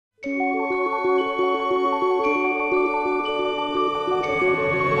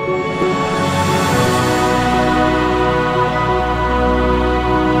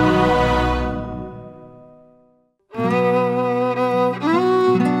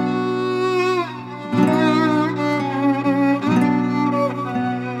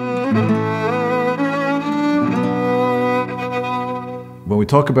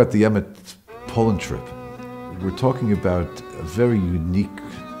talk about the EMET Poland trip, we're talking about a very unique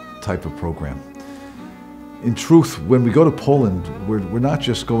type of program. In truth, when we go to Poland, we're not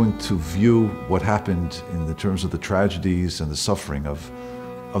just going to view what happened in the terms of the tragedies and the suffering of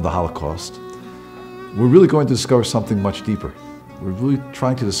the Holocaust. We're really going to discover something much deeper. We're really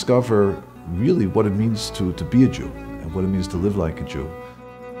trying to discover really what it means to be a Jew and what it means to live like a Jew.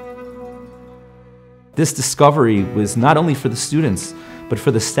 This discovery was not only for the students, but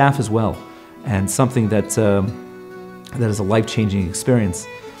for the staff as well, and something that is a life-changing experience.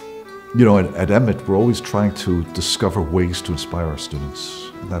 You know, at EMET, we're always trying to discover ways to inspire our students.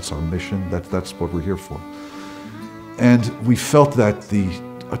 And that's our mission, that's what we're here for. And we felt that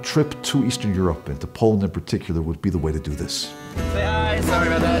a trip to Eastern Europe, and to Poland in particular, would be the way to do this. Say hi, sorry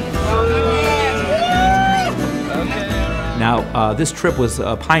about that. Now, this trip was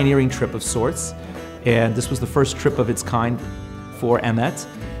a pioneering trip of sorts, and this was the first trip of its kind for EMET,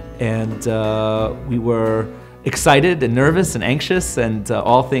 and we were excited and nervous and anxious and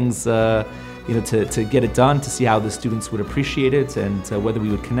all things, you know, to get it done, to see how the students would appreciate it and whether we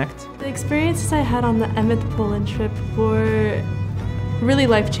would connect. The experiences I had on the EMET Poland trip were really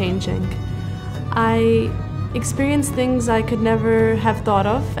life-changing. I experienced things I could never have thought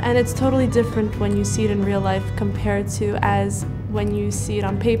of, and it's totally different when you see it in real life compared to as when you see it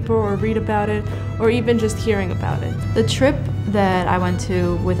on paper or read about it or even just hearing about it. The trip that I went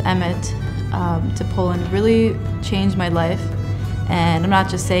to with EMET to Poland really changed my life, and I'm not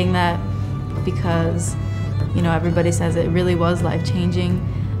just saying that because, you know, everybody says it really was life-changing.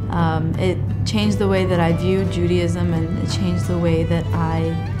 It changed the way that I viewed Judaism, and it changed the way that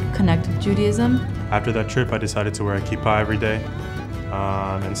I connect with Judaism. After that trip, I decided to wear a kippah every day,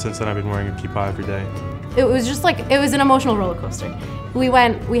 and since then I've been wearing a kippah every day. It was just like, it was an emotional roller coaster. We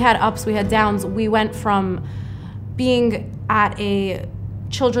had ups, we had downs. We went from being at a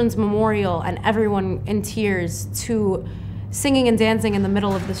children's memorial and everyone in tears to singing and dancing in the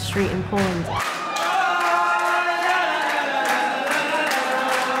middle of the street in Poland.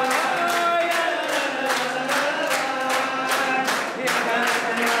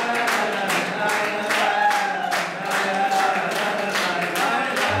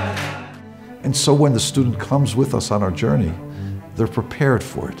 And so when the student comes with us on our journey, they're prepared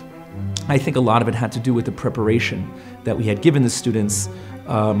for it. I think a lot of it had to do with the preparation that we had given the students.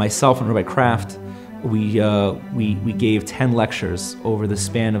 Myself and Rabbi Kraft, we gave 10 lectures over the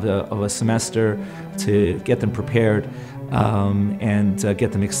span of a semester to get them prepared and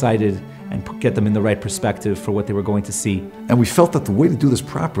get them excited and get them in the right perspective for what they were going to see. And we felt that the way to do this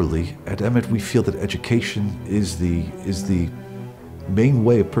properly at EMET, we feel that education is the main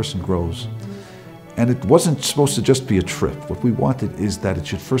way a person grows. And it wasn't supposed to just be a trip. What we wanted is that it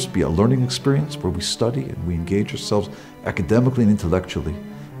should first be a learning experience where we study and we engage ourselves academically and intellectually.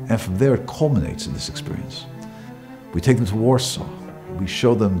 And from there it culminates in this experience. We take them to Warsaw. We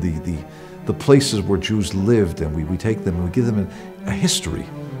show them the places where Jews lived, and we take them and we give them a history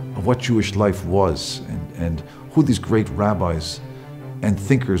of what Jewish life was and who these great rabbis and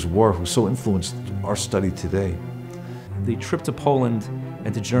thinkers were who so influenced our study today. The trip to Poland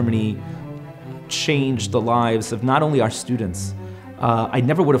and to Germany changed the lives of not only our students. I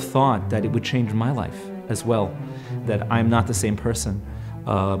never would have thought that it would change my life as well, that I'm not the same person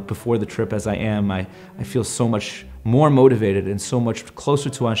before the trip as I am. I feel so much more motivated and so much closer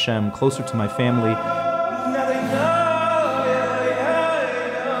to Hashem, closer to my family.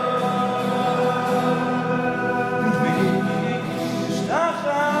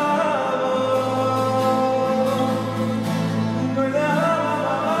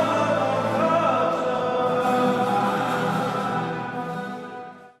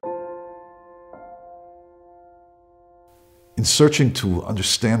 In searching to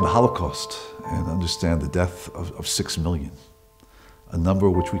understand the Holocaust and understand the death of 6 million, a number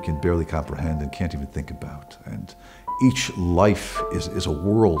which we can barely comprehend and can't even think about. And each life is a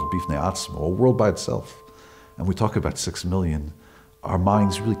world, bifnei atzmo, a world by itself. And we talk about 6 million, our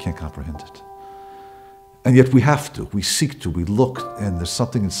minds really can't comprehend it. And yet we have to, we seek to, we look, and there's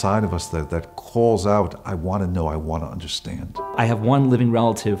something inside of us that calls out, I want to know, I want to understand. I have one living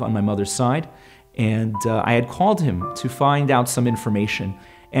relative on my mother's side, and I had called him to find out some information.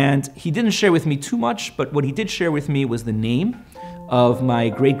 And he didn't share with me too much, but what he did share with me was the name of my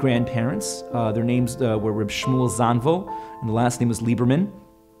great-grandparents. Their names were Reb Shmuel Zanvo, and the last name was Lieberman.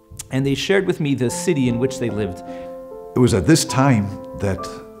 And they shared with me the city in which they lived. It was at this time that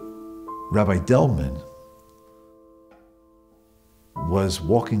Rabbi Delman was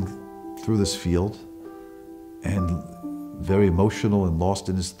walking through this field and very emotional and lost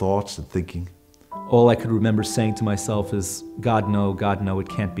in his thoughts and thinking. all I could remember saying to myself is, God, no, it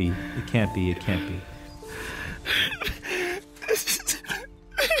can't be, it can't be, it can't be.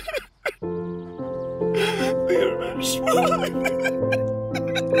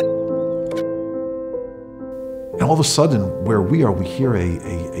 And all of a sudden, where we are, we hear it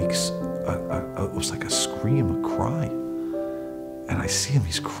was like a scream, a cry. And I see him,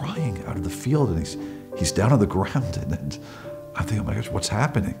 he's crying out of the field, and he's down on the ground, and I'm thinking, oh my gosh, what's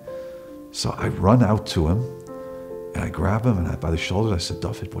happening? So I run out to him, and I grab him, and by the shoulders, I said,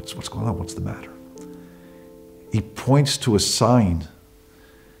 David, what's going on? What's the matter? He points to a sign,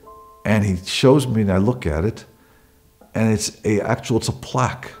 and he shows me, and I look at it, and it's a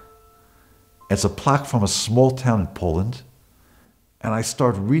plaque. It's a plaque from a small town in Poland. And I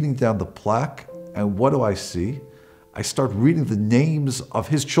start reading down the plaque, and what do I see? I start reading the names of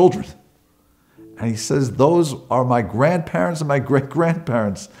his children. And he says, those are my grandparents and my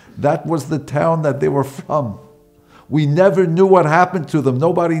great-grandparents. That was the town that they were from. We never knew what happened to them.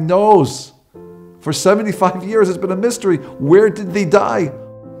 Nobody knows. For 75 years, it's been a mystery. Where did they die?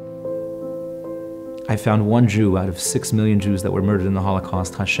 I found one Jew out of 6 million Jews that were murdered in the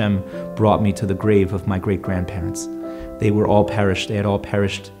Holocaust. Hashem brought me to the grave of my great-grandparents. They were all perished. They had all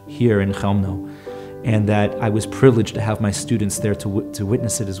perished here in Chelmno. And that I was privileged to have my students there to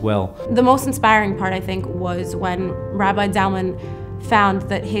witness it as well. The most inspiring part, I think, was when Rabbi Dalman found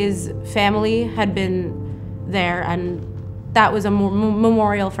that his family had been there, and that was a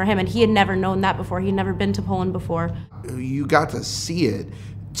memorial for him, and he had never known that before. He'd never been to Poland before. You got to see it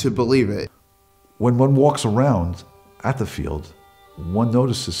to believe it. When one walks around at the field, one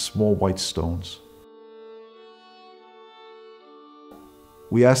notices small white stones.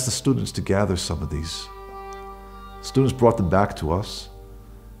 We asked the students to gather some of these. Students brought them back to us,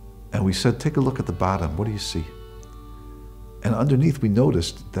 and we said, take a look at the bottom. What do you see? And underneath, we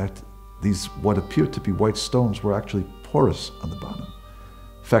noticed that these, what appeared to be white stones, were actually porous on the bottom.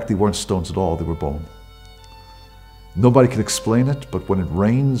 In fact, they weren't stones at all, they were bone. Nobody could explain it, but when it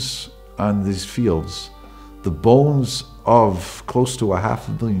rains on these fields, the bones of close to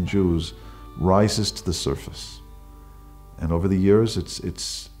 500,000 Jews rises to the surface. And over the years,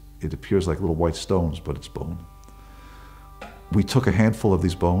 it appears like little white stones, but it's bone. We took a handful of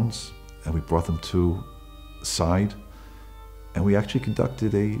these bones, and we brought them to the side, and we actually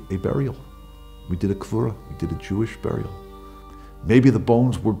conducted a burial. We did a kvura, we did a Jewish burial. Maybe the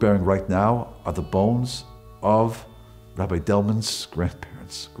bones we're bearing right now are the bones of Rabbi Delman's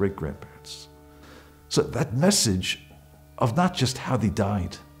grandparents, great-grandparents. So that message of not just how they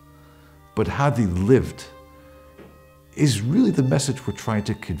died, but how they lived, is really the message we're trying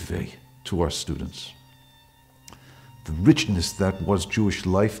to convey to our students. The richness that was Jewish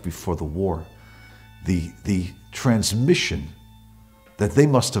life before the war, the transmission that they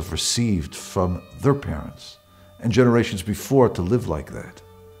must have received from their parents and generations before to live like that.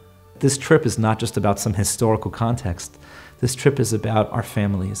 This trip is not just about some historical context. This trip is about our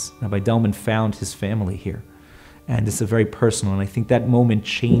families. Rabbi Delman found his family here, and it's a very personal, and I think that moment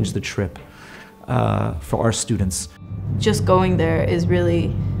changed the trip for our students. Just going there is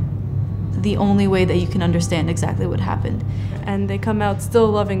really the only way that you can understand exactly what happened. And they come out still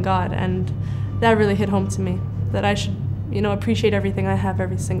loving God, and that really hit home to me, that I should, appreciate everything I have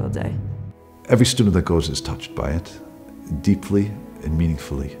every single day. Every student that goes is touched by it, deeply and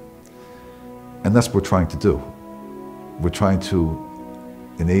meaningfully. And that's what we're trying to do. We're trying to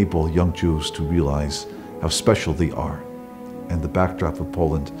enable young Jews to realize how special they are. And the backdrop of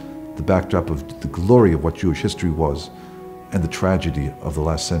Poland, the backdrop of the glory of what Jewish history was, and the tragedy of the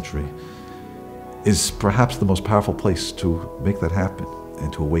last century, is perhaps the most powerful place to make that happen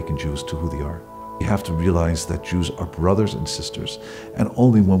and to awaken Jews to who they are. We have to realize that Jews are brothers and sisters, and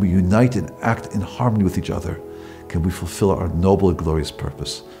only when we unite and act in harmony with each other can we fulfill our noble and glorious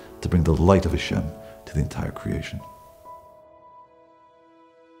purpose to bring the light of Hashem to the entire creation.